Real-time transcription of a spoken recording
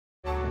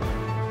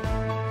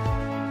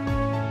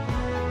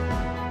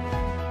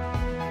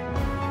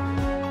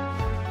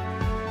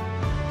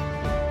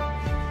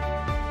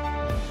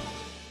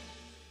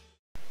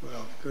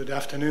Good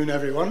afternoon,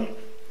 everyone.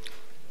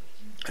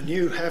 A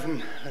new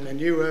heaven and a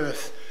new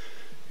earth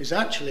is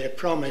actually a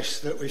promise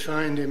that we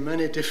find in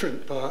many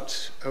different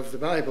parts of the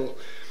Bible.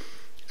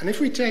 And if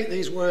we take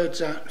these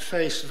words at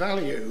face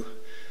value,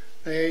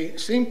 they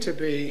seem to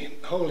be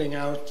holding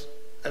out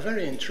a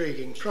very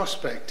intriguing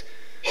prospect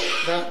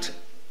that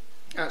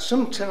at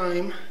some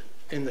time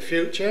in the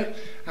future,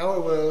 our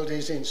world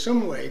is in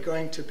some way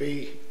going to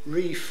be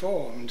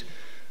reformed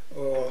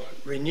or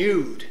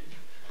renewed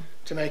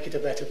to make it a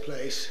better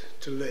place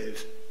to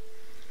live.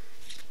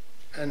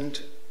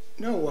 And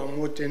no one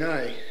would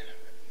deny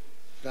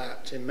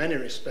that in many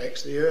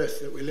respects the earth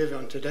that we live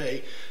on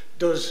today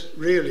does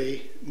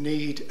really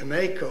need a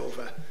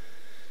makeover.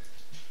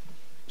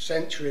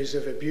 Centuries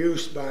of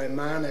abuse by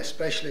man,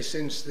 especially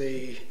since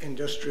the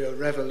Industrial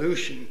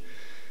Revolution,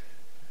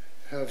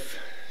 have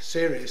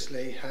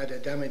seriously had a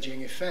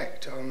damaging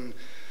effect on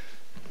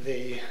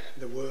the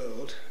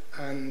world.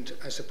 And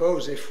I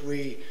suppose if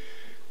we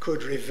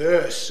could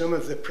reverse some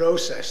of the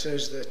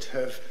processes that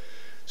have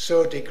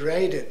so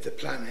degraded the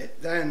planet,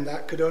 then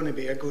that could only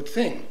be a good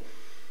thing.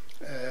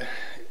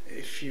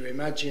 If you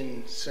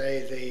imagine,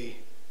 say,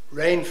 the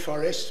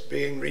rainforests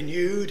being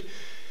renewed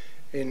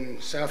in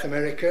South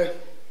America,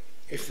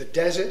 if the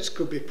deserts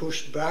could be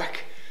pushed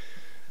back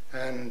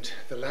and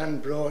the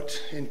land brought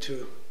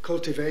into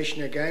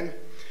cultivation again,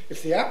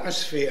 if the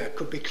atmosphere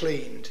could be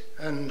cleaned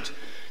and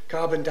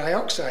carbon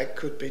dioxide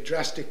could be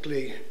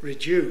drastically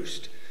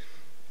reduced,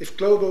 if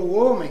global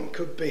warming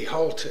could be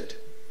halted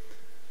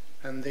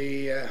and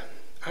the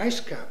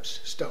ice caps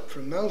stopped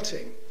from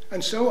melting,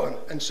 and so on,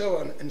 and so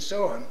on, and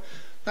so on,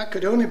 that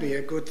could only be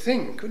a good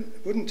thing,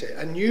 wouldn't it?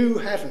 A new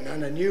heaven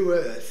and a new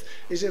earth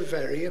is a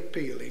very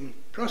appealing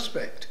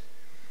prospect.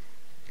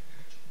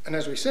 And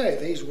as we say,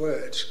 these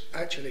words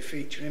actually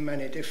feature in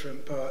many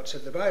different parts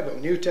of the Bible,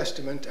 New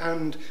Testament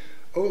and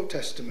Old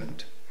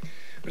Testament.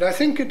 But I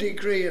think a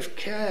degree of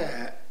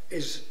care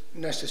is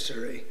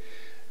necessary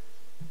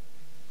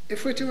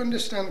if we're to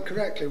understand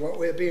correctly what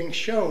we're being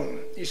shown.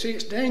 You see,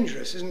 it's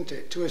dangerous, isn't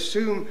it, to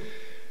assume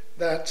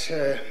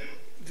that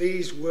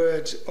these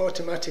words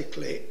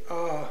automatically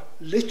are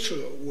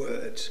literal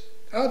words.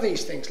 Are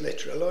these things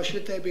literal, or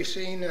should they be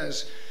seen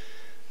as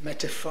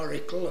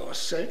metaphorical or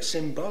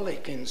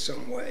symbolic in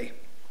some way?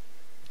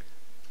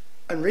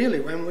 And really,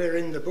 when we're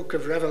in the book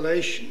of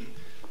Revelation,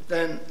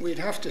 then we'd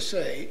have to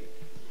say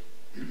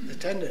the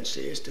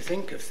tendency is to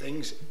think of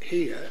things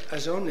here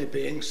as only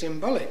being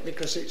symbolic,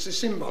 because it's a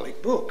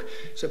symbolic book.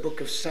 It's a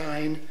book of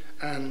sign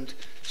and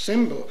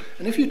symbol.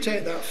 And if you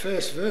take that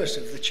first verse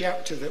of the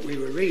chapter that we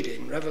were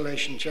reading,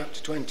 Revelation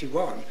chapter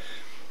 21,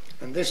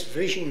 and this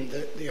vision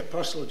that the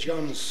Apostle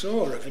John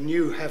saw of a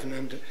new heaven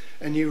and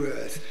a new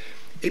earth,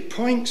 it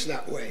points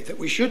that way, that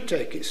we should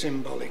take it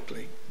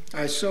symbolically.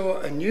 I saw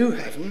a new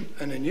heaven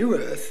and a new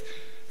earth,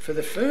 for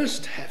the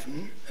first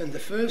heaven and the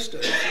first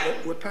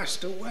earth were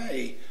passed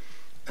away,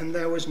 and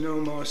there was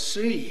no more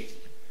sea.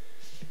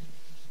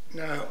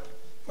 Now,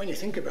 when you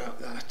think about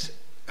that,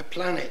 a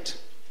planet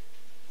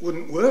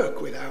wouldn't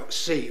work without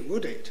sea,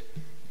 would it?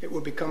 It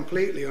would be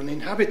completely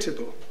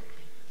uninhabitable.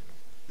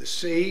 The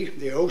sea,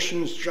 the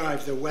oceans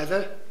drive the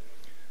weather,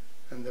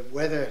 and the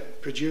weather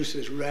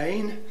produces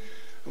rain,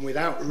 and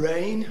without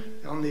rain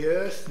on the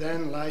earth,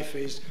 then life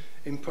is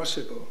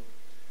impossible.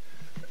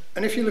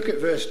 And if you look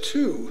at verse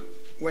 2,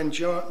 when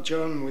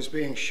John was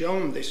being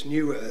shown this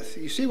new earth,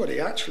 you see what he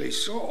actually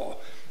saw.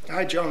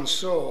 I, John,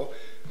 saw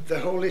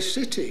the holy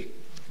city,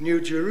 New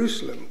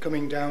Jerusalem,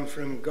 coming down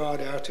from God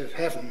out of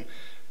heaven,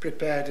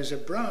 prepared as a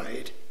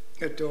bride,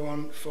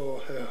 adorned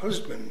for her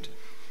husband.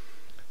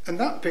 And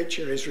that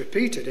picture is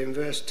repeated in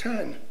verse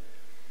 10.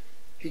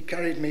 He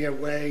carried me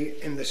away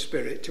in the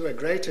Spirit to a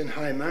great and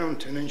high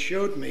mountain and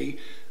showed me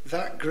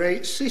that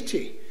great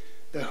city,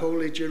 the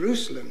holy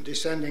Jerusalem,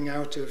 descending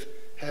out of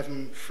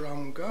heaven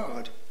from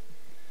God.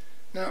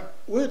 Now,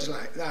 words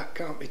like that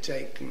can't be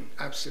taken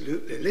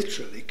absolutely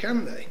literally,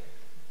 can they?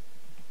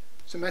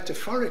 It's a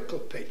metaphorical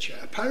picture,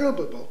 a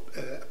parable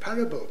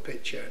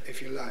picture,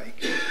 if you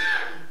like.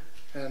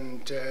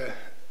 And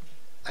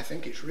I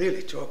think it's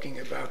really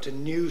talking about a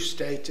new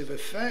state of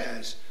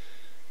affairs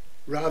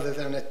rather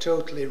than a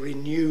totally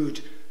renewed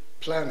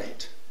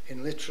planet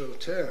in literal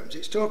terms.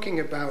 It's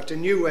talking about a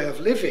new way of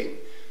living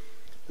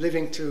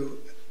to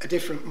a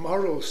different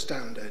moral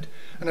standard.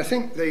 And I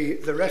think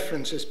the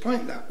references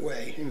point that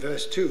way. In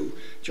verse 2,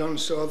 John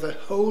saw the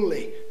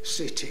holy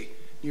city,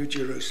 New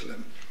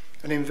Jerusalem.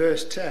 And in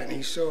verse 10,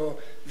 he saw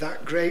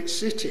that great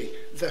city,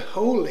 the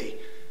holy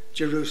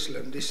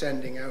Jerusalem,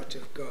 descending out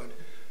of God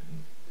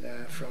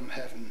from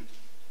heaven.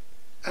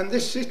 And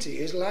this city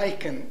is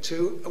likened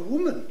to a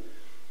woman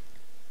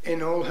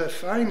in all her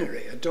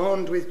finery,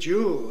 adorned with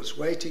jewels,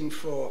 waiting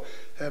for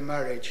her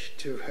marriage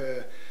to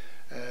her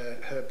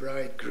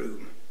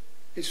bridegroom.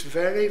 It's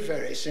very,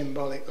 very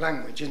symbolic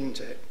language, isn't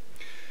it?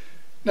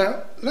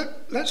 Now,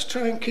 let's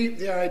try and keep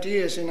the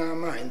ideas in our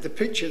mind, the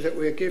picture that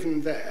we're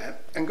given there,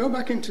 and go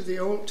back into the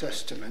Old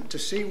Testament to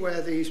see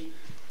where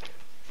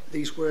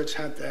these words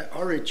had their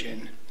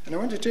origin. And I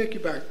want to take you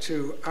back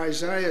to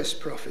Isaiah's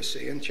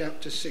prophecy in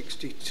chapter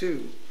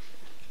 62.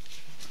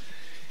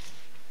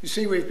 You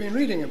see, we've been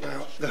reading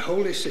about the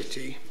holy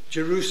city,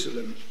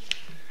 Jerusalem,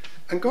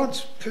 and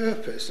God's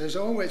purpose has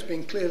always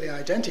been clearly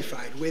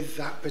identified with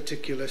that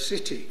particular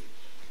city.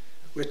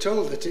 We're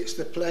told that it's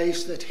the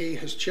place that he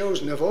has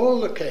chosen of all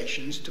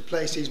locations to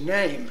place his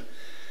name.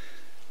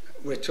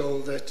 We're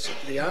told that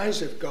the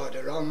eyes of God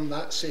are on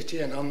that city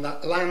and on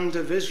that land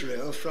of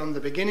Israel from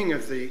the beginning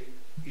of the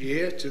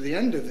year to the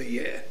end of the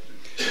year.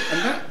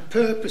 And that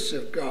purpose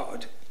of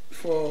God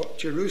for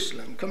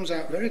Jerusalem comes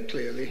out very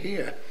clearly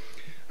here.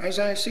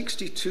 Isaiah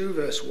 62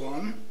 verse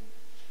 1,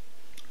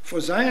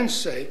 "For Zion's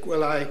sake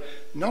will I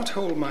not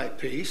hold my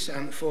peace,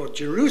 and for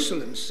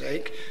Jerusalem's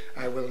sake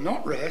I will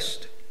not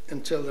rest,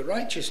 until the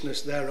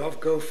righteousness thereof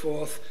go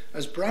forth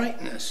as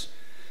brightness,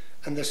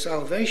 and the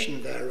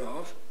salvation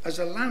thereof as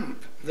a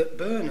lamp that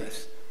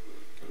burneth.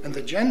 And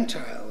the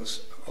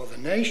Gentiles, or the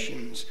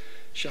nations,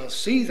 shall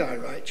see thy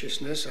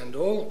righteousness, and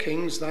all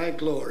kings thy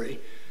glory,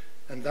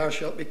 and thou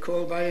shalt be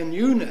called by a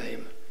new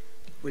name,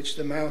 which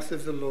the mouth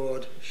of the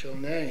Lord shall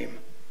name."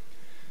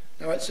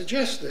 Now it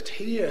suggests that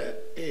here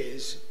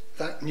is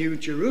that new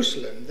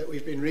Jerusalem that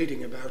we've been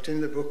reading about in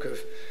the book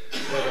of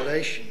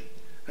Revelation.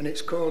 And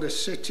it's called a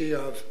city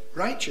of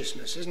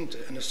righteousness, isn't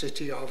it? And a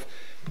city of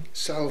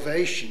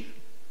salvation.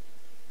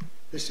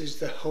 This is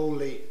the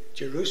holy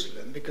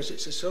Jerusalem because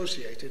it's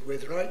associated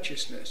with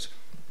righteousness.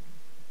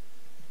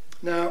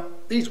 Now,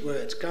 these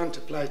words can't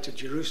apply to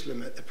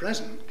Jerusalem at the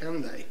present,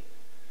 can they?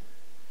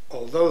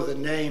 Although the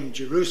name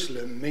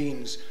Jerusalem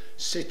means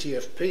city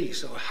of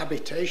peace or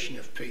habitation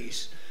of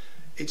peace,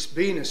 it's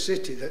been a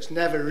city that's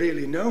never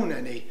really known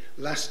any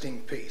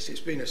lasting peace.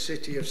 It's been a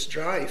city of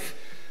strife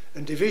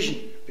and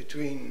division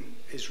between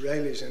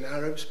Israelis and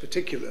Arabs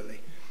particularly.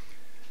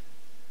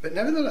 But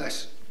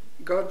nevertheless,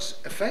 God's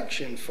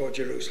affection for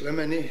Jerusalem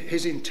and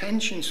his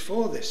intentions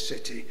for this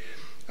city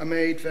are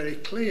made very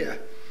clear.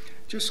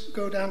 Just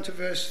go down to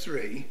verse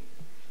 3.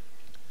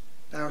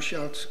 "Thou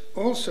shalt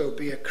also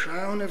be a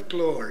crown of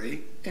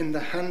glory in the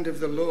hand of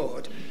the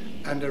Lord,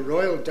 and a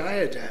royal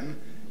diadem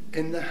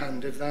in the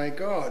hand of thy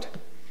God."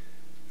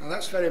 Now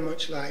that's very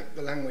much like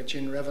the language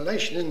in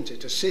Revelation, isn't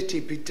it? A city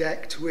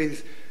bedecked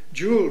with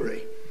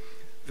jewelry.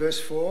 Verse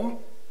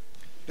 4,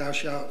 "Thou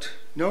shalt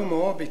no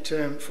more be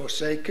termed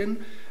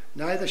forsaken,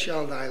 neither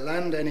shall thy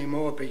land any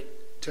more be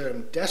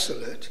termed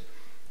desolate,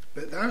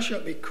 but thou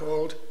shalt be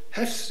called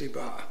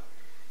Hephzibah."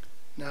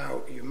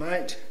 Now you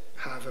might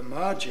have a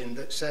margin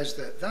that says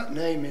that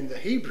name in the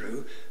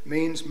Hebrew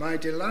means "my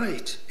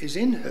delight is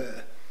in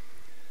her,"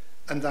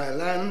 and thy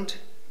land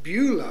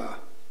Beulah.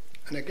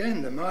 And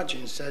again the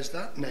margin says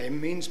that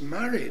name means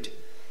married.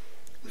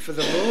 "For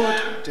the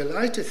Lord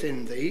delighteth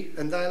in thee,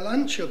 and thy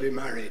land shall be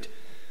married.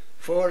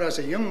 For as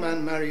a young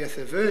man marrieth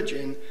a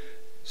virgin,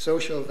 so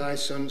shall thy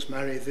sons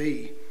marry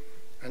thee.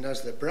 And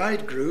as the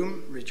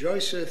bridegroom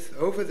rejoiceth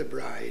over the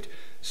bride,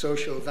 so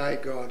shall thy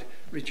God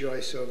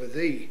rejoice over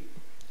thee."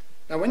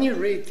 Now when you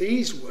read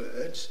these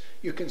words,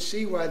 you can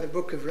see why the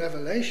book of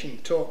Revelation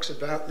talks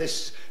about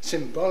this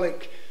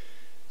symbolic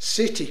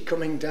city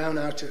coming down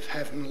out of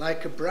heaven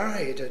like a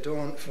bride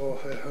adorned for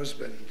her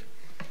husband.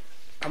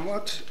 And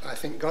what I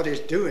think God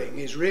is doing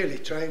is really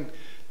trying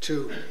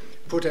to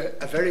put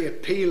a very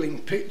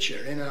appealing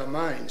picture in our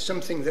minds,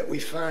 something that we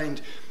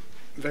find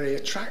very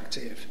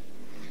attractive.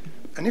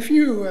 And if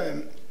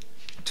you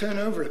turn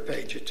over a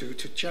page or two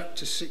to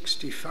chapter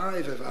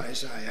 65 of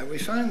Isaiah, we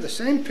find the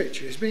same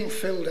picture is being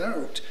filled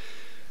out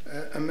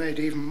and made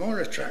even more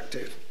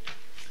attractive.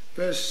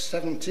 Verse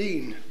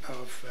 17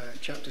 of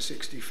chapter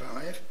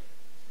 65,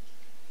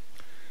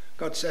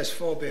 God says,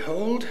 "For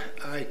behold,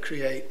 I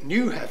create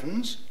new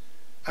heavens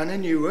and a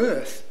new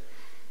earth,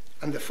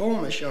 and the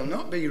former shall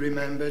not be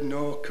remembered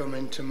nor come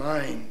into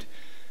mind.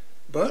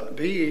 But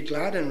be ye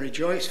glad and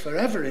rejoice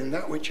forever in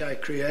that which I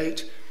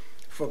create.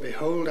 For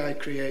behold, I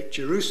create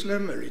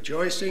Jerusalem a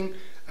rejoicing,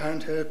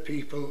 and her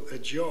people a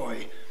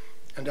joy.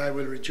 And I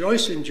will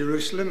rejoice in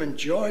Jerusalem, and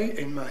joy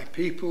in my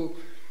people.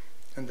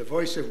 And the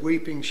voice of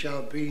weeping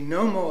shall be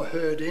no more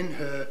heard in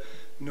her,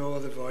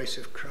 nor the voice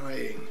of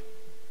crying."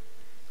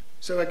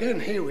 So again,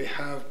 here we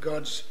have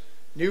God's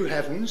new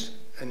heavens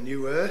and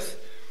new earth,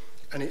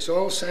 and it's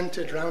all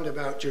centered round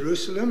about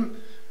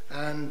Jerusalem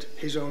and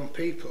his own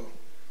people.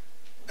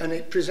 And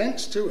it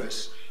presents to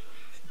us,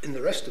 in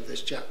the rest of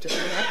this chapter,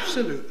 an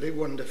absolutely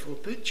wonderful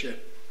picture.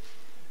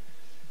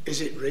 Is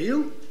it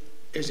real?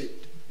 Is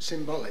it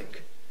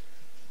symbolic?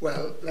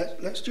 Well,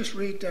 let's just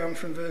read down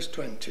from verse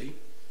 20.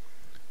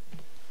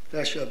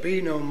 "There shall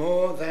be no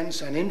more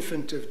thence an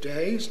infant of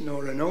days,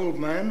 nor an old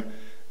man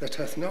that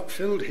hath not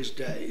filled his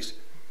days.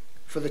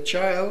 For the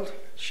child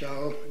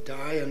shall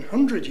die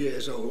 100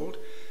 years old,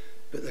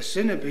 but the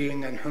sinner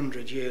being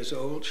 100 years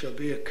old shall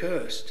be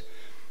accursed.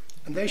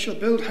 And they shall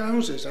build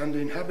houses and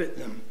inhabit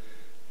them.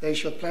 They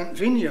shall plant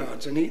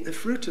vineyards and eat the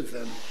fruit of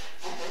them.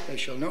 They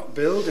shall not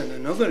build and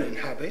another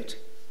inhabit.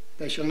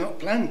 They shall not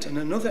plant and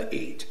another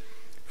eat.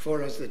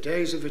 For as the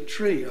days of a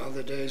tree are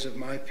the days of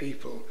my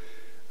people,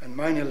 and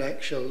mine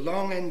elect shall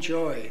long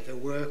enjoy the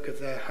work of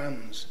their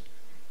hands.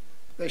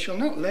 They shall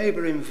not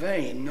labour in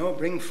vain, nor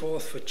bring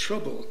forth for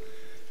trouble.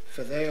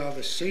 for they are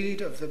the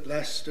seed of the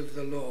blessed of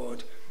the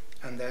Lord,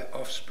 and their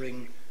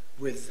offspring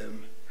with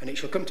them. And it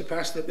shall come to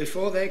pass that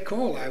before they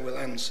call, I will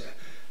answer,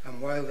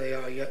 and while they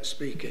are yet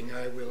speaking,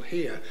 I will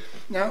hear.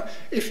 Now,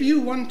 if you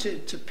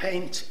wanted to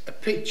paint a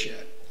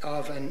picture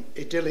of an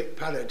idyllic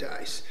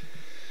paradise,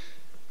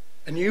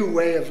 a new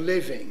way of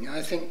living,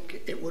 I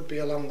think it would be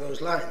along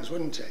those lines,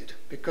 wouldn't it?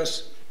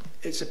 Because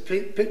it's a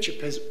picture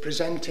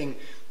presenting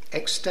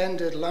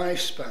extended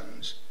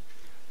lifespans,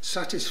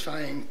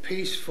 satisfying,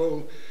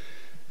 peaceful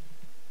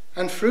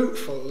and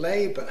fruitful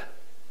labour,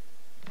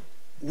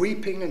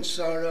 weeping and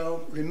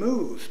sorrow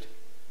removed,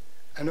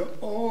 and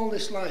all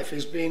this life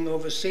is being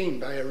overseen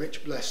by a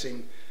rich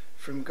blessing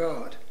from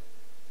God.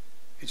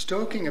 It's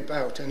talking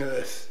about an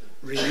earth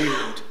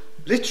renewed,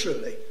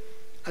 literally,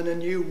 and a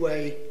new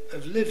way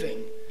of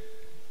living,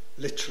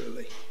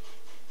 literally.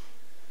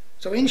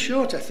 So in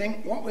short, I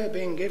think what we're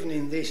being given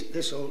in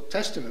this Old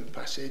Testament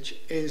passage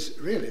is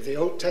really the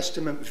Old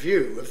Testament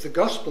view of the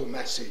gospel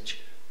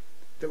message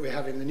that we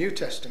have in the New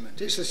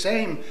Testament. It's the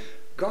same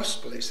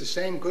gospel, it's the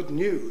same good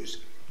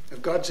news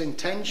of God's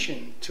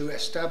intention to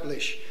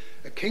establish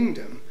a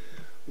kingdom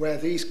where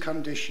these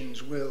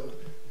conditions will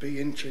be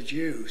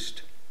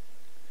introduced.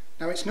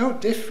 Now, it's no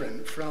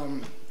different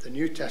from the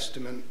New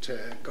Testament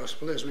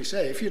gospel, as we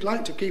say. If you'd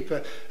like to keep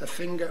a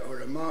finger or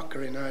a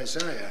marker in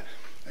Isaiah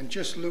and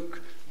just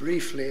look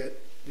briefly at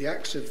the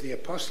Acts of the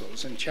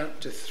Apostles in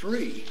chapter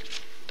 3,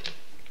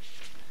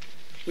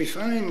 we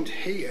find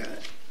here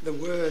the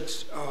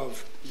words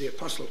of the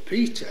Apostle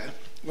Peter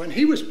when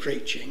he was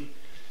preaching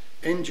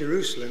in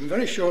Jerusalem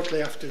very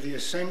shortly after the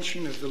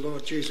ascension of the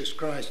Lord Jesus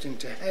Christ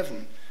into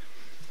heaven.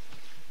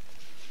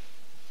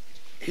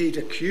 He'd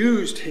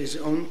accused his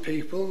own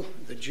people,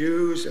 the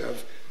Jews,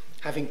 of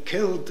having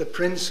killed the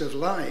Prince of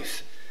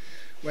Life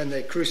when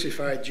they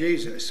crucified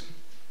Jesus.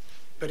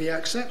 But he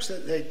accepts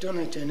that they'd done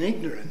it in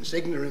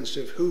ignorance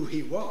of who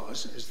he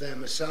was as their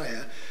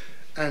Messiah,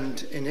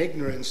 and in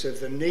ignorance of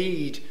the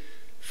need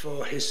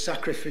for his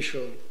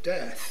sacrificial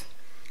death.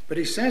 But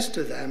he says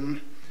to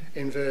them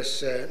in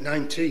verse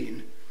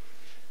 19,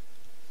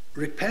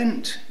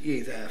 "Repent ye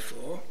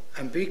therefore,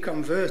 and be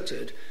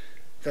converted,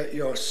 that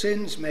your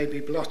sins may be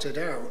blotted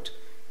out,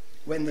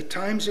 when the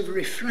times of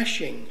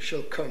refreshing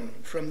shall come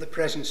from the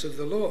presence of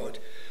the Lord.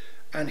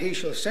 And he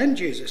shall send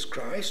Jesus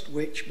Christ,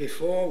 which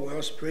before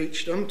was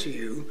preached unto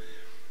you,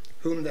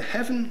 whom the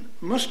heaven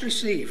must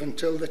receive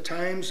until the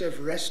times of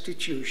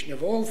restitution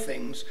of all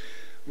things,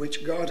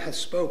 which God hath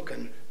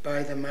spoken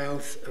by the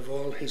mouth of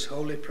all his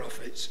holy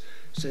prophets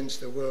since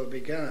the world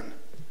began."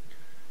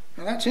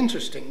 Now that's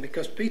interesting,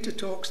 because Peter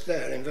talks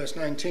there in verse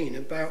 19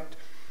 about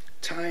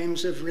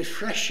times of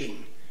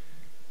refreshing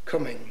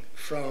coming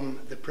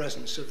from the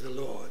presence of the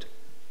Lord.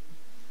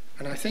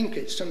 And I think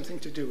it's something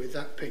to do with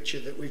that picture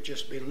that we've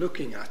just been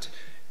looking at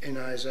in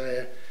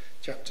Isaiah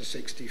chapter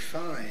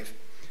 65.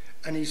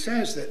 And he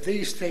says that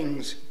these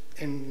things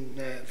in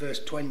verse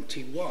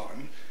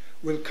 21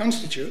 will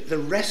constitute the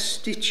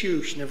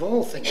restitution of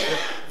all things,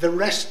 the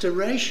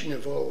restoration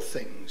of all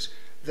things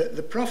that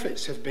the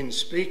prophets have been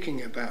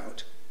speaking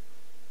about.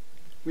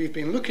 We've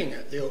been looking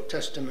at the Old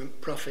Testament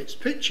prophet's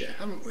picture,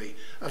 haven't we,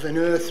 of an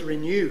earth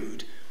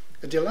renewed,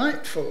 a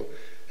delightful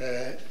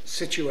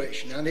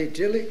situation, an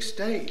idyllic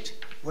state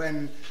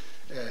when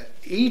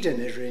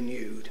Eden is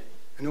renewed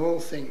and all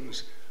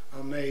things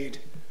are made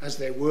as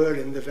they were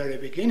in the very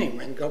beginning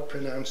when God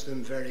pronounced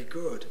them very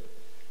good.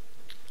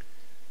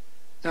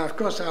 Now, of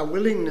course, our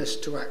willingness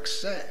to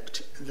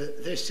accept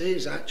that this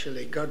is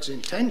actually God's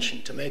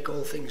intention to make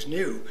all things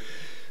new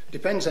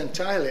depends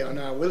entirely on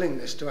our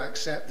willingness to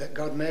accept that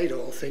God made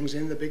all things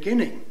in the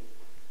beginning,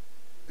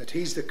 that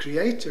he's the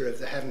creator of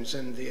the heavens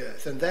and the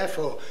earth, and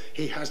therefore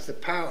he has the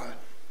power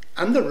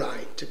and the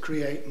right to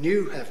create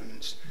new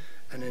heavens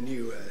and a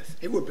new earth.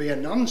 It would be a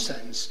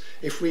nonsense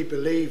if we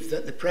believed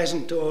that the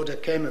present order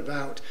came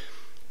about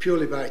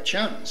purely by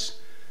chance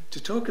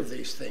to talk of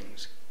these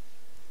things.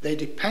 They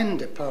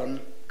depend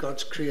upon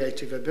God's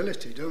creative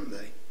ability, don't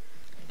they?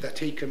 That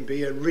he can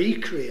be a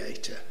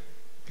recreator.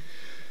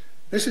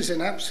 This is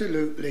an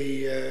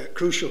absolutely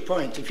crucial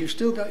point. If you've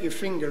still got your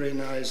finger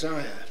in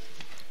Isaiah,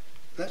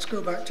 let's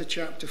go back to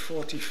chapter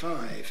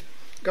 45.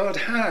 God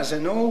has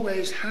and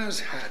always has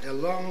had a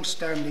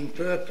long-standing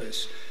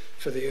purpose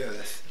for the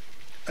earth,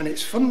 and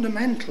it's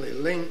fundamentally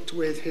linked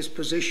with his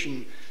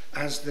position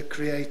as the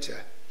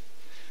creator.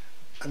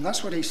 And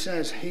that's what he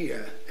says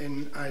here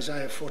in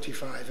Isaiah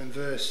 45 and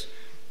verse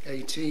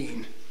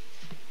 18.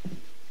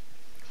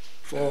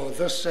 "For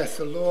thus saith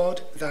the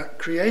Lord that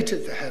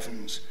created the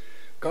heavens,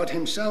 God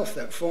himself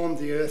that formed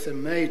the earth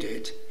and made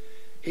it,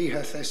 he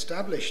hath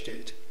established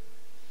it.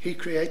 He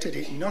created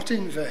it not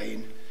in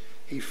vain,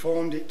 he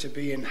formed it to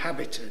be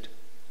inhabited.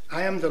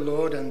 I am the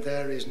Lord, and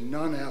there is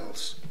none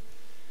else."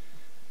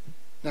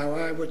 Now,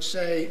 I would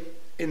say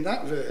in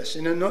that verse,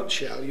 in a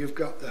nutshell, you've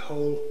got the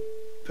whole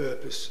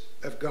purpose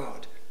of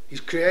God. He's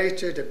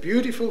created a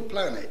beautiful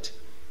planet,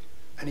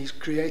 and he's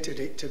created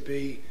it to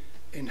be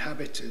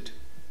inhabited.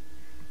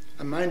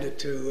 I'm minded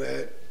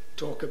to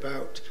talk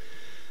about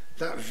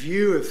that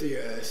view of the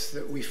Earth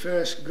that we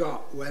first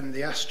got when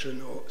the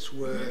astronauts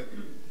were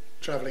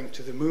travelling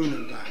to the moon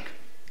and back.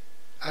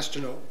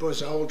 Astronaut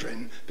Buzz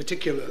Aldrin,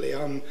 particularly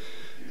on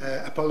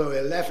Apollo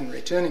 11,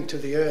 returning to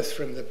the Earth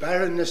from the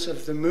barrenness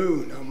of the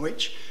moon on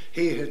which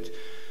he had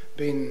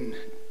been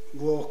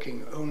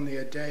walking only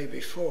a day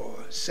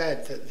before,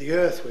 said that the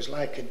Earth was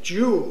like a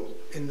jewel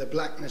in the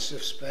blackness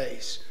of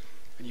space.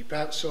 And you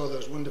perhaps saw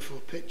those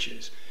wonderful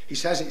pictures. He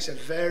says it's a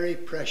very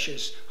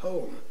precious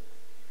home.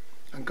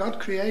 And God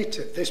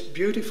created this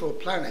beautiful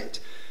planet,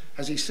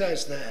 as he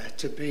says there,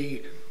 to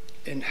be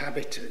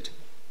inhabited.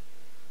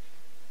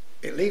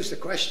 It leaves the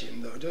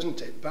question, though,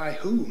 doesn't it? By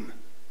whom?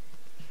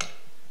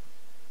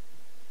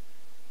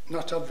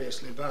 Not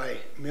obviously by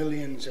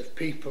millions of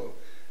people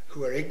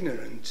who are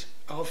ignorant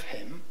of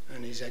him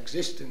and his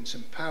existence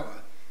and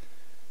power,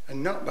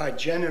 and not by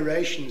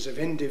generations of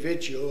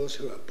individuals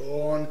who are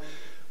born,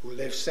 who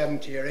live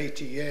 70 or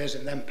 80 years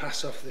and then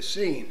pass off the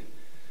scene.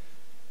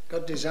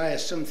 God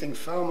desires something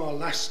far more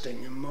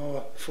lasting and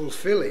more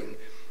fulfilling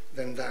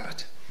than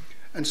that.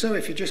 And so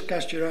if you just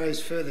cast your eyes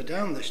further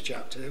down this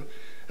chapter,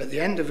 at the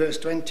end of verse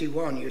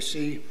 21, you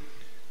see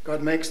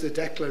God makes the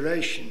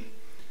declaration,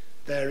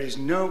 there is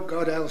no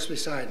God else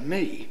beside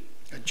me,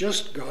 a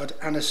just God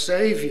and a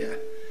Saviour.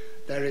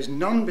 There is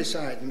none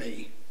beside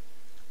me.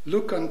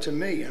 Look unto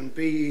me and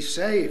be ye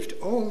saved,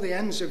 all the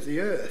ends of the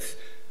earth.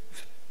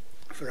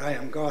 For I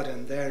am God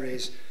and there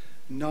is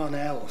none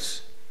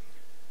else.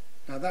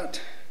 Now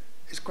that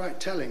is quite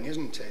telling,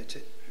 isn't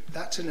it?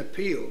 That's an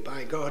appeal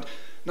by God,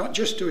 not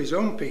just to his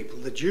own people,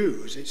 the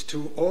Jews, it's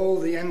to all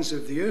the ends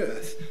of the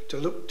earth to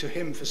look to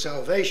him for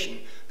salvation,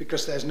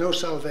 because there's no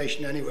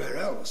salvation anywhere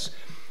else.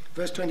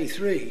 Verse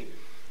 23,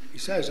 he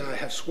says, I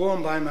have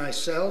sworn by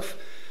myself,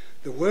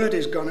 the word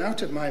is gone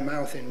out of my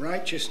mouth in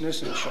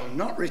righteousness and shall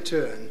not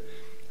return,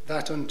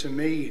 that unto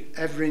me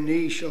every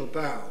knee shall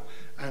bow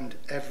and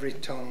every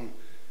tongue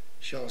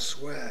shall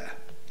swear.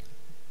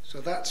 So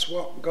that's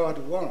what God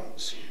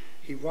wants.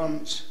 He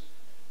wants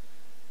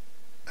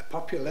a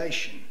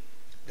population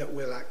that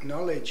will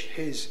acknowledge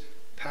his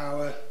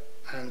power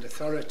and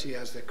authority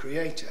as the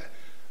creator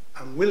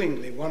and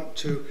willingly want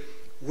to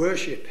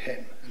worship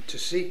him and to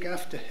seek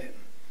after him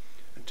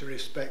and to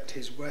respect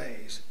his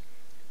ways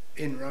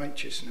in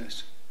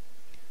righteousness.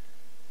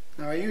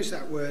 Now I use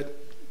that word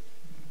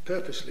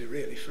purposely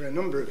really for a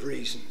number of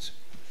reasons.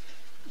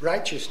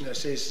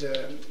 Righteousness is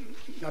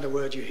not a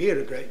word you hear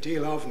a great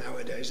deal of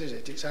nowadays, is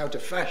it? It's out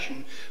of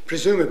fashion,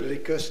 presumably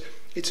because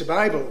it's a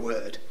Bible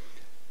word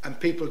and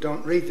people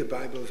don't read the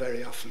Bible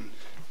very often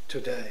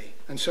today.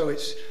 And so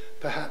it's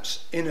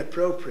perhaps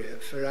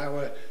inappropriate for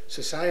our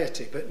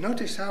society. But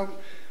notice how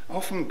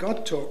often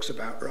God talks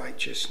about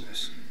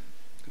righteousness.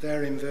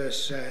 There in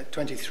verse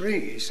 23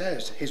 he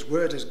says, his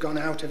word has gone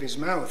out of his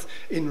mouth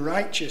in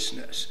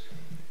righteousness.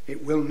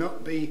 It will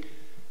not be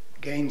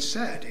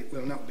gainsaid, it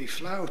will not be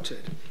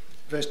flouted.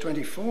 Verse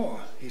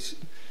 24,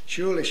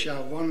 surely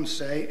shall one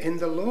say, in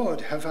the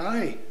Lord have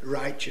I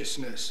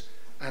righteousness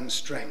and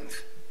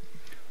strength.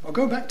 I'll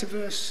go back to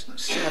verse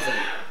 7,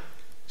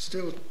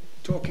 still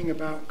talking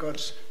about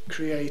God's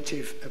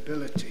creative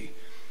ability.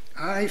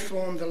 I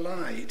form the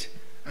light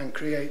and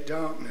create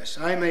darkness.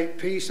 I make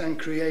peace and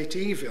create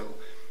evil.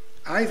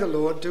 I, the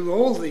Lord, do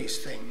all these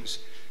things.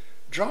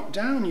 Drop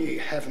down, ye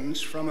heavens,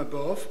 from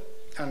above,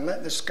 and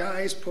let the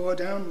skies pour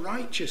down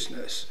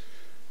righteousness.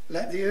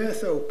 Let the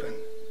earth open,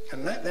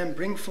 and let them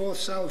bring forth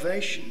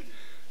salvation,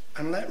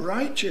 and let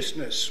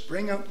righteousness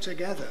spring up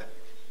together.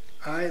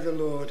 I, the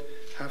Lord,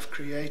 have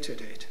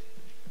created it.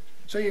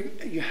 So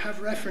you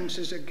have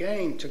references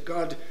again to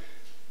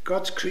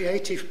God's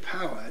creative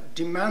power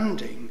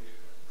demanding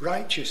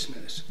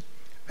righteousness.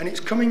 And it's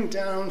coming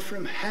down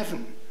from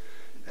heaven,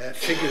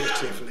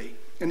 figuratively,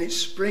 and it's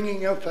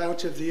springing up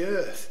out of the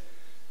earth,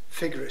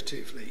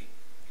 figuratively.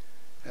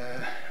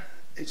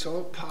 It's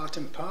all part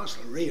and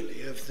parcel,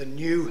 really, of the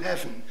new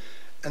heaven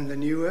and the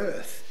new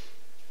earth.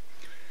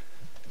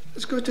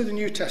 Let's go to the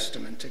New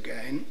Testament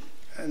again,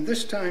 and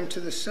this time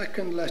to the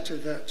second letter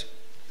that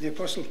the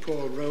Apostle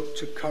Paul wrote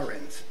to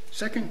Corinth.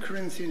 2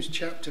 Corinthians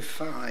chapter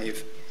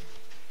 5.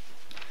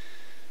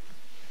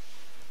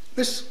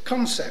 This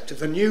concept of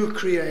the new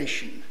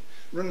creation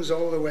runs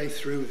all the way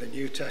through the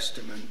New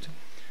Testament.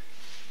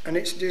 And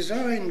it's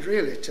designed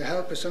really to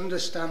help us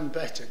understand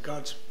better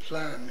God's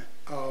plan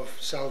of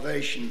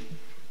salvation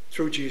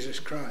through Jesus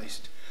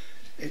Christ.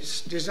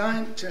 It's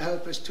designed to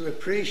help us to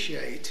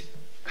appreciate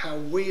how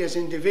we as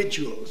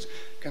individuals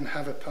can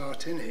have a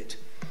part in it.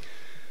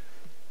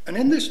 And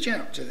in this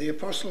chapter, the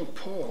Apostle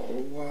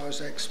Paul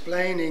was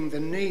explaining the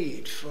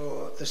need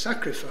for the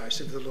sacrifice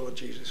of the Lord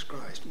Jesus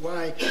Christ,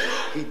 why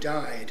he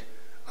died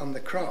on the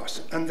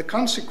cross, and the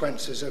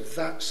consequences of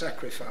that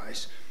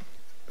sacrifice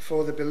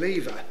for the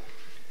believer.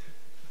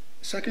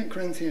 2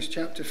 Corinthians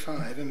chapter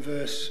 5 and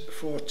verse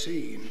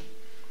 14,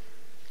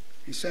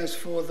 he says,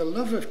 for the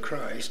love of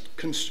Christ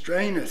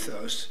constraineth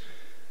us,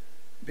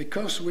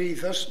 because we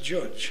thus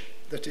judge,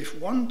 that if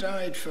one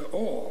died for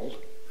all,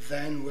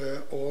 then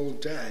were all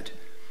dead.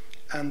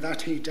 And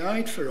that he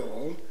died for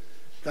all,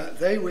 that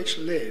they which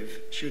live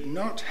should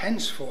not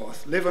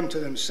henceforth live unto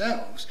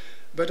themselves,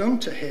 but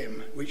unto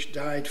him which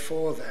died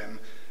for them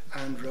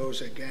and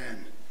rose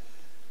again.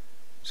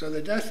 So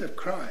the death of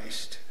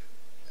Christ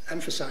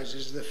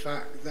emphasizes the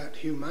fact that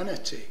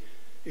humanity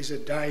is a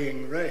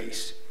dying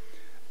race,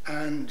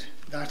 and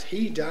that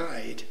he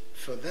died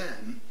for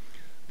them.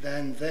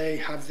 Then they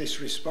have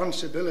this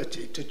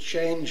responsibility to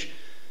change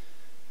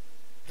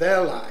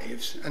their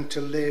lives and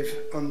to live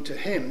unto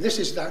him. This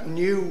is that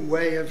new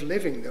way of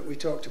living that we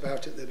talked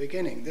about at the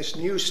beginning, this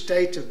new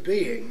state of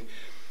being,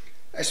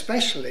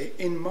 especially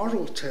in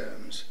moral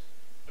terms.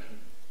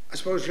 I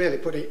suppose really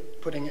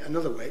putting it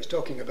another way, it's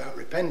talking about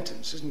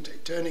repentance, isn't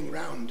it? Turning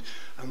round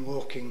and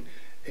walking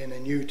in a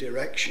new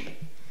direction.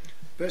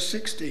 Verse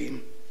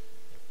 16,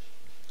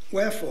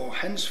 wherefore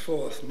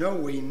henceforth know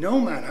we no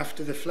man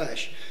after the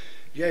flesh,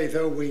 yea,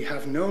 though we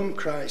have known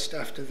Christ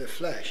after the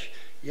flesh,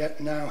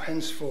 yet now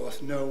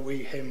henceforth know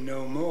we him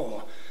no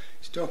more.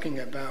 It's talking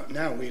about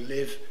now we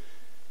live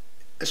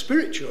a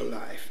spiritual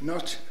life,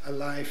 not a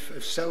life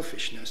of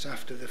selfishness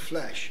after the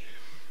flesh.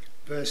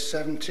 Verse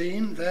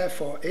 17,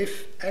 therefore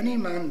if any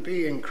man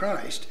be in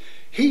Christ,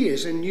 he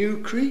is a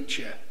new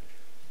creature.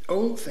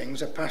 Old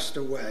things are passed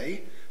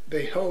away,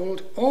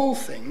 behold, all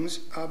things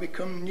are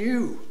become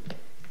new.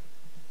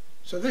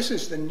 So this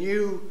is the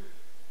new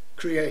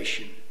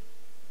creation,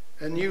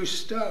 a new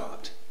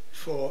start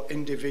for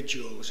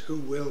individuals who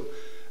will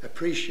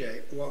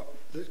appreciate what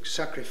the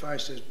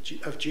sacrifice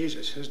of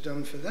Jesus has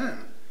done for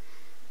them.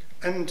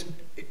 And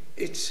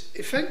it's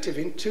effective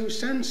in two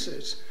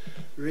senses,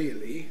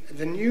 really.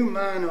 The new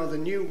man or the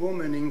new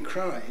woman in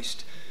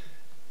Christ,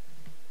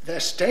 their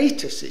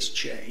status is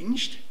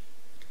changed,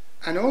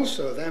 and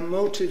also their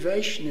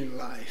motivation in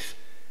life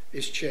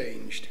is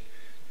changed.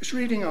 Just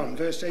reading on,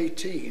 verse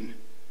 18,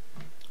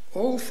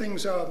 all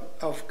things are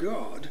of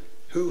God,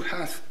 who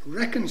hath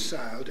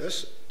reconciled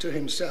us to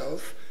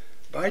himself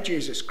by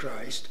Jesus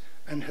Christ,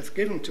 and hath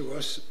given to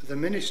us the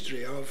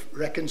ministry of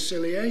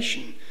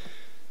reconciliation,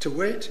 to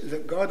wit,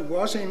 that God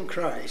was in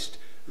Christ,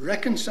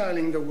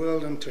 reconciling the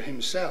world unto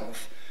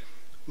himself,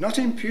 not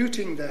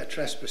imputing their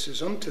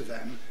trespasses unto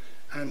them,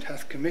 and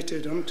hath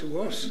committed unto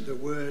us the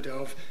word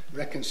of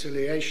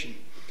reconciliation.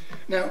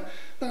 Now,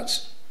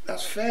 that's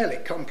fairly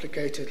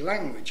complicated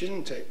language,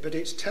 isn't it? But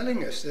it's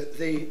telling us that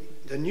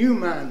the new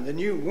man, the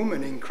new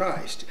woman in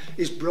Christ,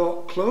 is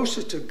brought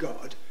closer to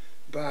God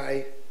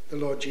by the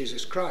Lord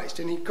Jesus Christ.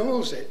 And he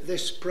calls it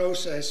this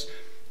process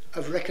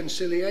of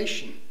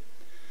reconciliation,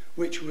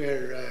 which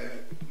we're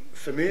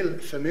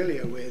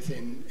familiar with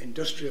in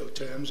industrial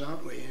terms,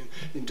 aren't we? In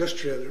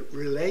industrial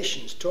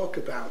relations, talk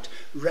about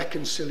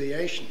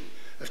reconciliation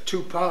of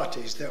two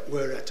parties that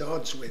were at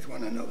odds with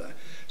one another.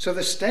 So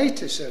the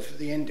status of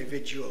the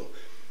individual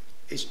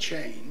is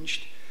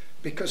changed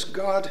because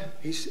God,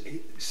 he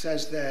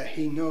says there,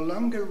 he no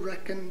longer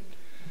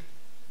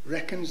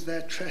reckons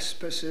their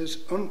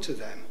trespasses unto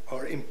them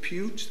or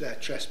imputes their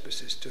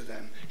trespasses to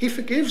them. He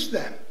forgives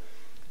them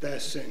their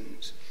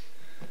sins,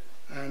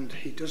 and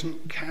he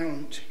doesn't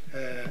count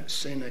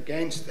sin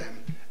against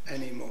them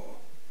anymore.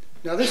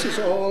 Now this is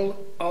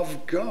all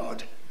of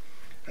God.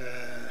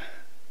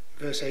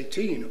 Verse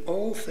 18,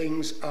 all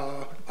things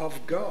are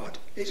of God.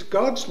 It's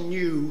God's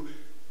new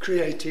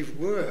creative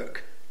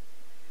work.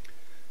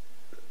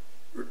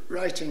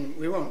 Writing,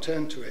 we won't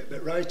turn to it,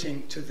 but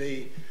writing to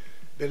the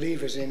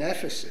believers in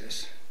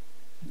Ephesus,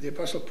 the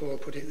Apostle Paul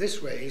put it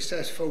this way. He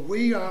says, for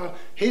we are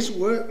his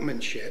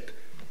workmanship,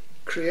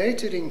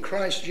 created in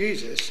Christ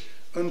Jesus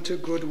unto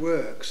good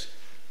works,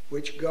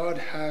 which God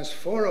has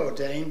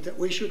foreordained that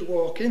we should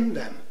walk in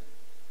them.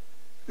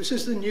 This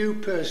is the new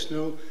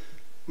personal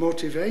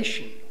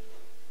motivation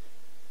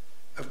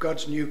of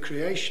God's new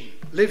creation,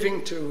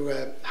 living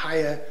to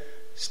higher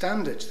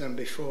standards than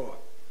before.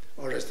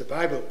 Or as the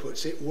Bible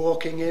puts it,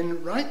 walking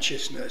in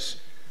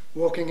righteousness,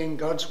 walking in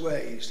God's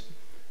ways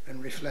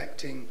and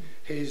reflecting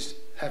his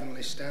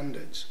heavenly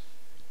standards.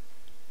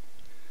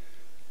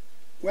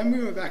 When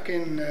we were back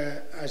in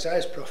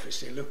Isaiah's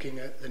prophecy, looking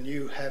at the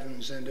new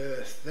heavens and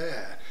earth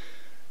there,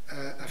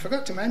 I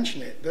forgot to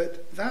mention it,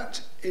 but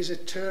that is a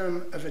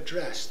term of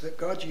address that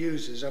God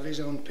uses of his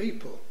own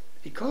people.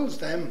 He calls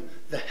them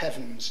the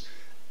heavens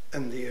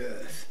and the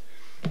earth.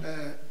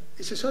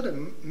 It's a sort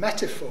of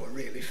metaphor,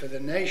 really, for the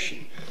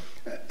nation.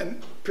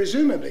 And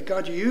presumably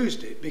God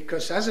used it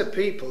because as a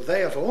people,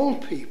 they of all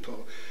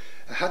people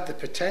had the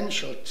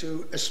potential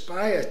to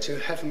aspire to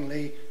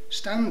heavenly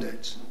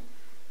standards.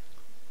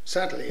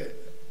 Sadly,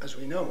 as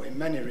we know, in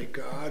many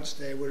regards,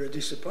 they were a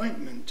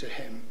disappointment to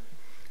him.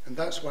 And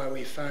that's why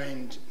we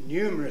find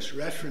numerous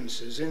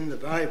references in the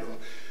Bible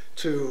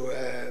to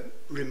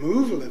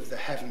removal of the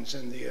heavens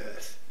and the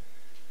earth.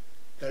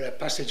 There are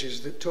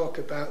passages that talk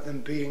about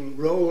them being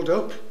rolled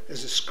up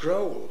as a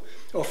scroll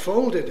or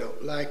folded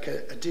up like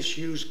a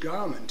disused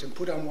garment and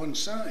put on one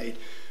side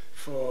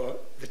for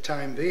the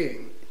time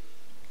being.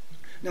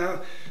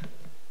 Now,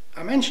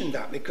 I mentioned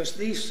that because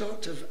these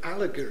sort of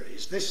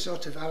allegories, this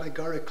sort of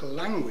allegorical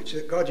language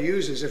that God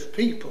uses of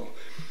people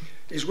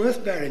is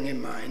worth bearing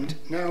in mind.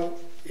 Now,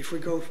 if we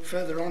go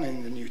further on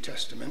in the New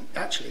Testament,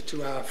 actually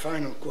to our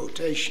final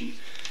quotation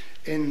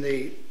in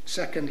the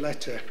second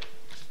letter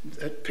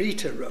that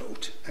Peter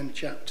wrote in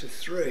chapter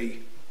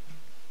 3,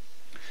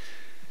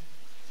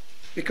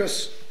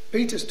 because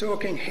Peter's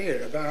talking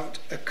here about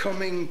a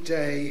coming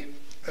day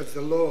of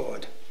the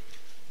Lord,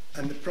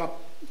 and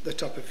the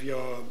top of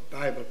your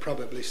Bible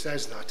probably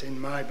says that. In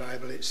my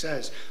Bible it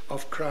says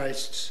of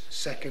Christ's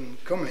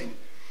second coming.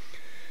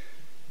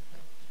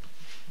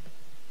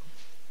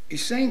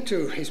 He's saying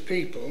to his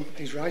people,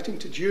 he's writing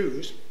to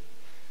Jews,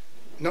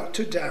 not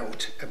to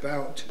doubt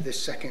about this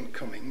second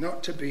coming,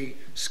 not to be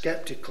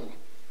skeptical.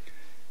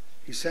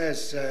 He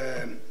says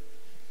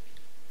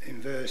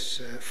in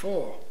verse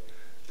 4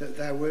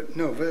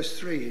 that verse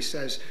 3, he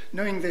says,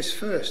 knowing this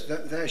first,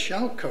 that there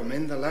shall come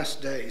in the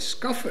last days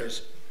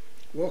scoffers,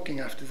 walking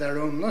after their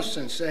own lusts,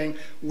 and saying,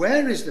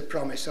 where is the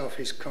promise of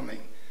his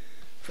coming?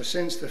 For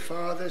since the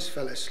fathers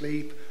fell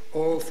asleep,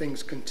 all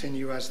things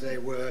continue as they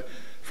were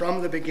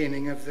from the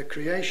beginning of the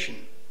creation.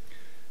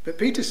 But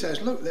Peter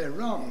says, look, they're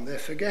wrong, they're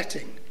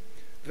forgetting.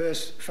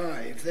 Verse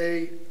 5,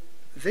 they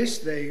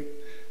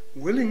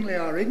willingly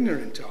are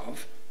ignorant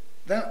of,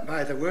 that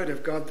by the word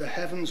of God the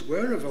heavens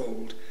were of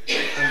old,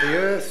 and the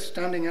earth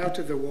standing out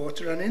of the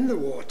water and in the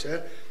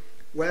water,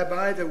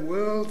 whereby the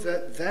world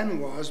that then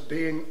was,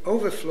 being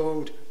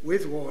overflowed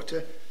with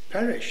water,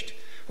 perished.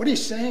 What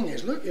he's saying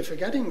is, look, you're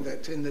forgetting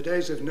that in the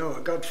days of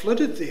Noah, God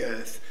flooded the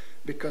earth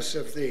because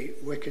of the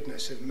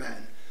wickedness of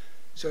men.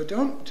 So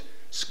don't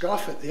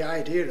scoff at the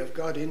idea of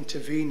God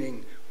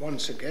intervening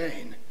once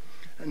again.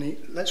 And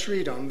let's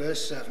read on,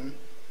 verse 7.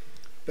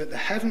 But the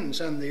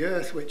heavens and the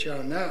earth which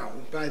are now,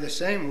 by the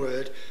same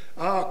word,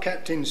 are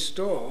kept in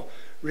store,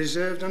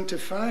 reserved unto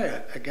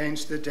fire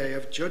against the day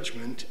of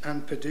judgment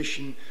and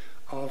perdition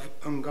of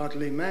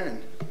ungodly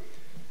men.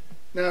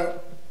 Now,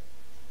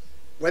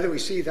 whether we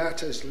see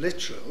that as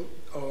literal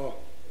or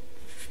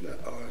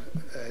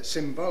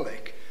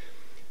symbolic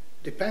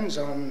depends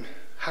on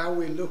how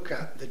we look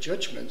at the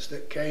judgments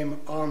that came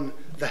on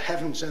the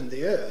heavens and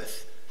the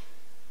earth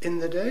in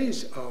the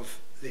days of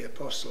the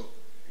apostle.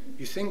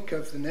 You think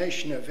of the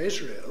nation of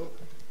Israel,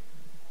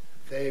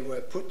 they were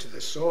put to the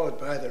sword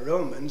by the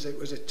Romans. It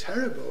was a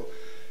terrible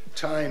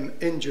time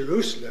in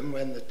Jerusalem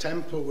when the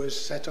temple was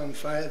set on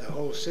fire, the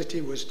whole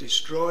city was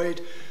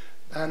destroyed,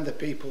 and the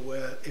people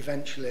were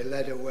eventually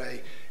led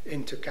away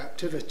into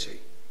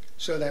captivity.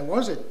 So there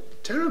was a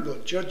terrible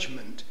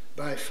judgment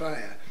by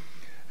fire.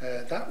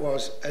 That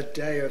was a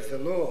day of the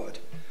Lord.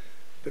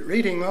 But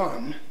reading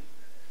on,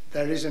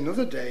 there is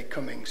another day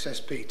coming, says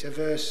Peter,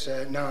 verse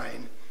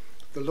 9.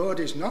 The Lord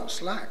is not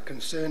slack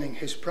concerning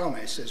his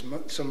promise, as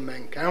some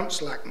men count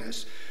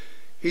slackness.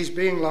 He's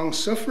being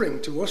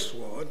long-suffering to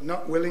usward,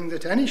 not willing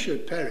that any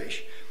should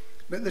perish,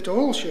 but that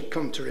all should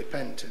come to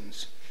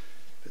repentance.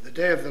 But the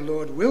day of the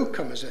Lord will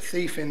come as a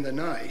thief in the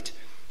night,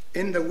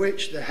 in the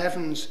which the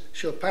heavens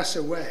shall pass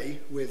away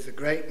with a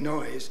great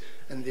noise,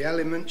 and the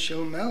elements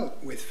shall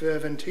melt with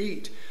fervent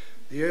heat.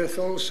 The earth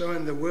also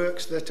and the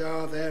works that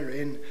are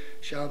therein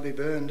shall be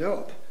burned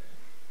up.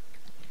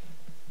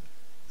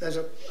 There's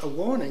a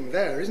warning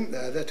there, isn't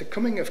there, that the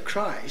coming of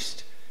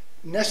Christ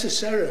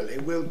necessarily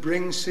will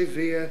bring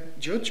severe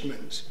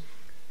judgments.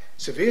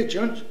 Severe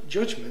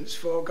judgments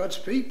for God's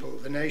people,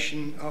 the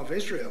nation of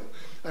Israel.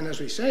 And as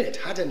we say, it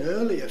had an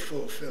earlier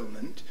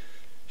fulfillment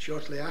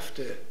shortly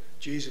after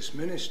Jesus'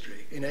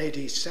 ministry. In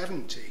AD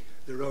 70,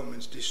 the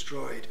Romans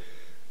destroyed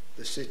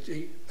the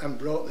city and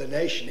brought the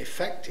nation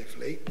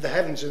effectively. The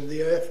heavens and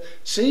the earth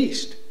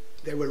ceased.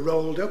 They were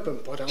rolled up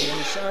and put on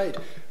one side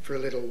for a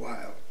little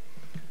while.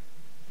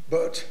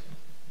 But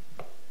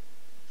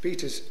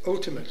Peter's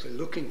ultimately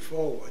looking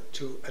forward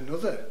to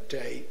another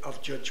day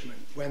of judgment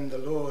when the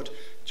Lord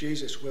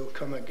Jesus will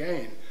come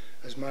again,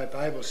 as my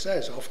Bible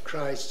says, of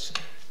Christ's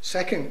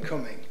second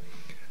coming.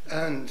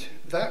 And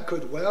that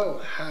could well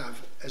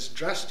have as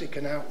drastic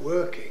an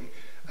outworking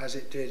as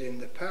it did in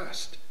the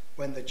past.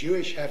 When the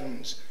Jewish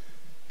heavens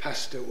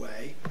passed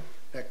away,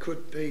 there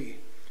could be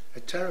a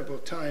terrible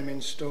time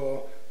in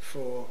store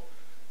for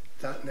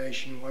that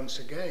nation once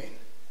again.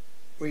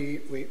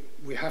 We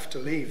have to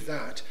leave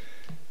that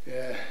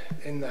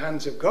in the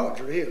hands of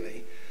God,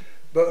 really.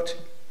 But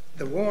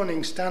the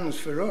warning stands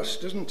for us,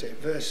 doesn't it?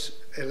 Verse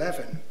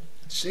 11,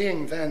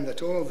 seeing then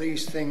that all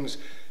these things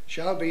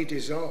shall be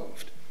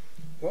dissolved,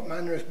 what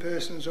manner of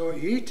persons ought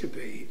ye to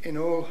be in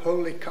all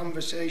holy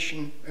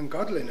conversation and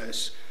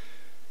godliness?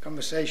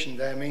 Conversation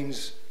there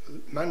means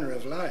manner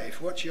of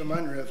life. What's your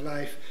manner of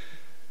life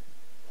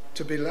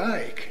to be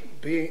like,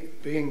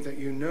 being that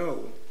you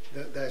know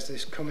that there's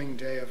this coming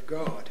day of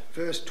God?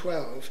 Verse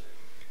 12,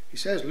 he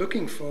says,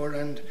 looking for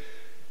and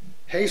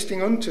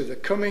hasting unto the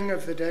coming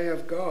of the day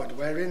of God,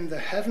 wherein the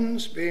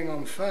heavens being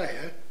on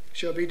fire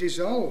shall be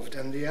dissolved,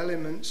 and the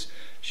elements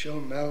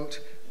shall melt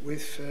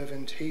with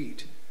fervent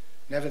heat.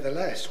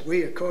 Nevertheless,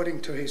 we,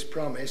 according to his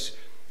promise,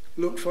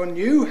 look for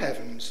new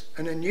heavens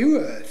and a new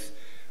earth,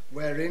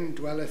 wherein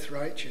dwelleth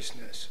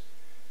righteousness.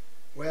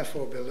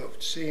 Wherefore,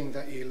 beloved, seeing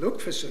that ye look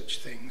for such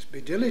things,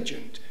 be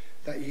diligent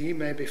that ye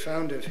may be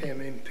found of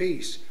him in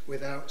peace,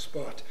 without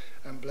spot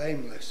and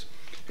blameless.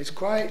 It's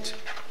quite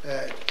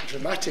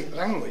dramatic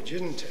language,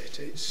 isn't it?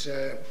 It's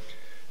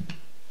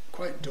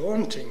quite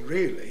daunting,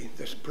 really,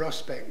 this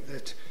prospect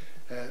that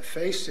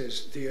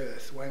faces the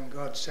earth when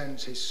God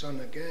sends his Son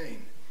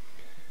again.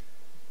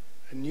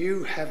 A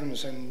new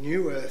heavens and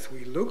new earth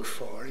we look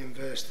for in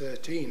verse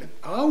 13.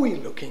 Are we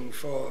looking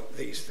for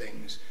these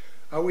things?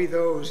 Are we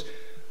those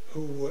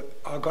who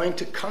are going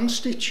to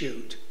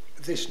constitute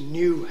this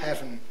new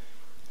heaven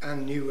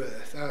and new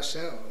earth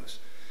ourselves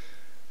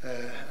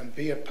and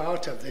be a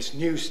part of this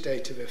new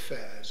state of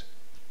affairs?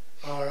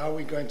 Or are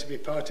we going to be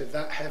part of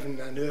that heaven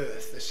and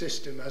earth, the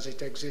system as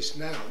it exists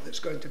now, that's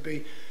going to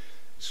be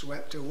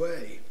swept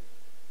away?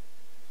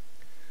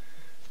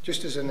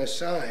 Just as an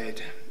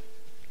aside,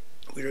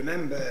 we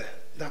remember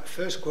that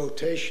first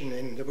quotation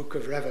in the book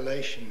of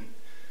Revelation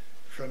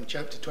from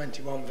chapter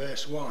 21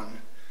 verse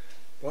 1,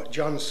 what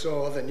John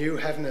saw, the new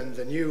heaven and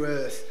the new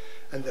earth,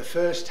 and the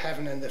first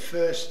heaven and the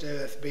first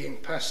earth being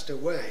passed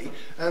away,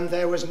 and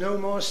there was no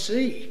more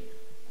sea,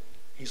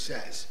 he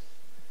says.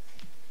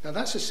 Now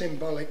that's a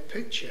symbolic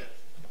picture.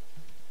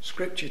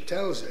 Scripture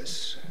tells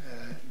us,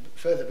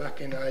 further back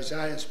in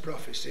Isaiah's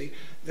prophecy,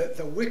 that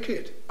the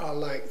wicked are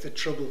like the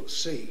troubled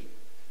sea,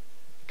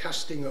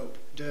 casting up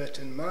dirt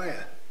and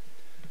mire.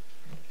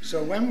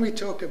 So when we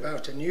talk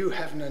about a new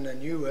heaven and a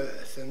new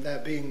earth and there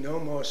being no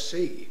more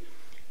sea,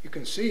 you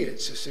can see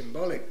it's a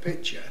symbolic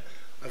picture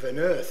of an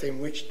earth in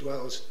which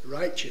dwells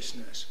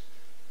righteousness,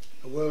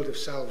 a world of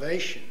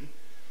salvation,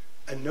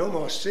 and no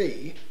more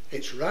sea.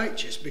 It's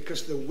righteous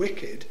because the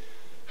wicked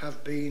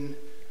have been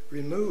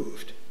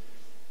removed.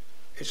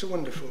 It's a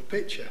wonderful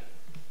picture.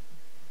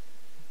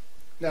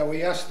 Now,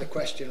 we asked the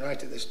question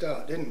right at the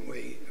start, didn't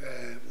we?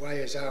 Why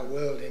is our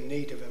world in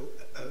need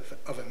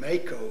of a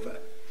makeover?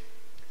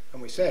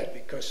 And we said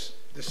because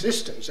the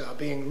systems are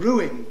being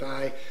ruined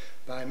by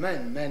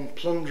men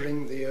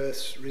plundering the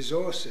earth's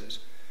resources.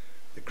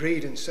 The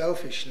greed and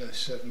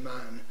selfishness of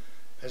man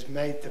has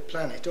made the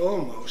planet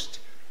almost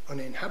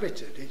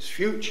uninhabited. Its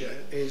future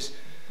is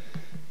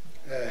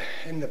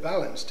in the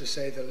balance, to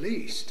say the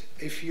least,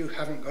 if you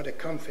haven't got a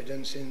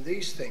confidence in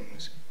these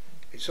things.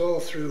 It's all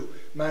through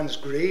man's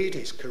greed,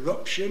 his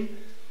corruption,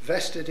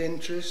 vested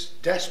interests,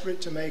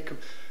 desperate to make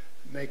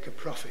a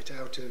profit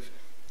out of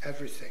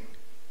everything.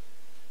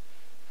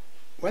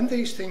 When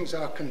these things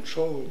are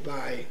controlled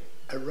by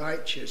a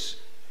righteous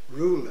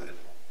ruler,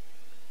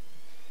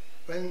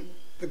 when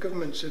the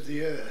governments of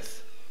the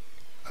earth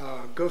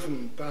are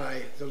governed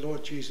by the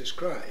Lord Jesus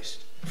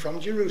Christ from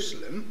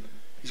Jerusalem,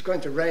 he's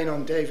going to reign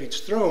on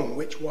David's throne,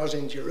 which was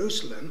in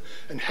Jerusalem,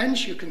 and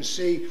hence you can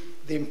see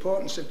the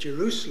importance of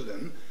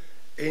Jerusalem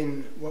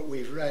in what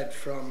we've read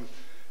from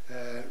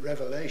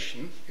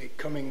Revelation, it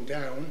coming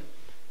down,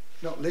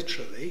 not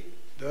literally,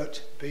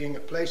 but being a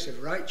place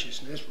of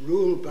righteousness,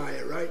 ruled by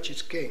a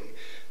righteous king.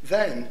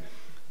 Then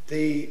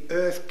the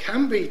earth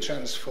can be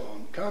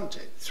transformed, can't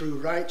it? Through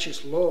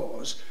righteous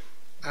laws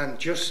and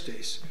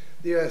justice.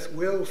 The earth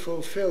will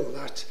fulfill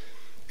that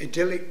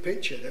idyllic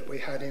picture that we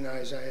had in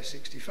Isaiah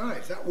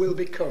 65. That will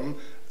become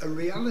a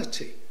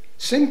reality,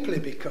 simply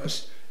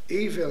because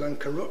evil and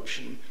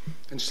corruption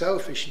and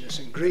selfishness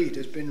and greed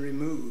has been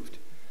removed.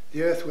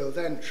 The earth will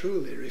then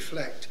truly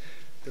reflect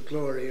the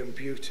glory and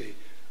beauty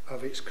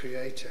of its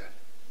creator.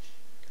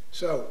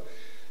 So,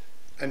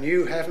 a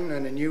new heaven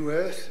and a new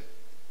earth,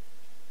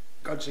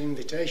 God's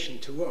invitation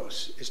to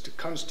us is to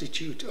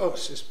constitute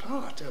us as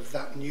part of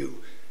that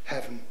new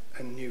heaven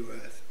and new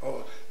earth,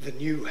 or the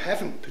new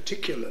heaven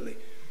particularly.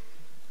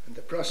 And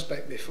the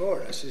prospect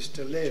before us is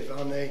to live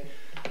on a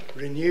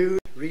renewed,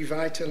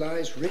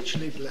 revitalized,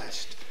 richly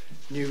blessed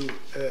new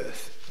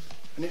earth.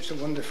 And it's a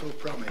wonderful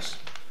promise.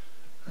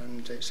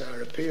 And it's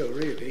our appeal,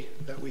 really,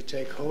 that we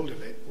take hold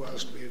of it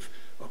whilst we have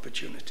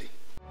opportunity.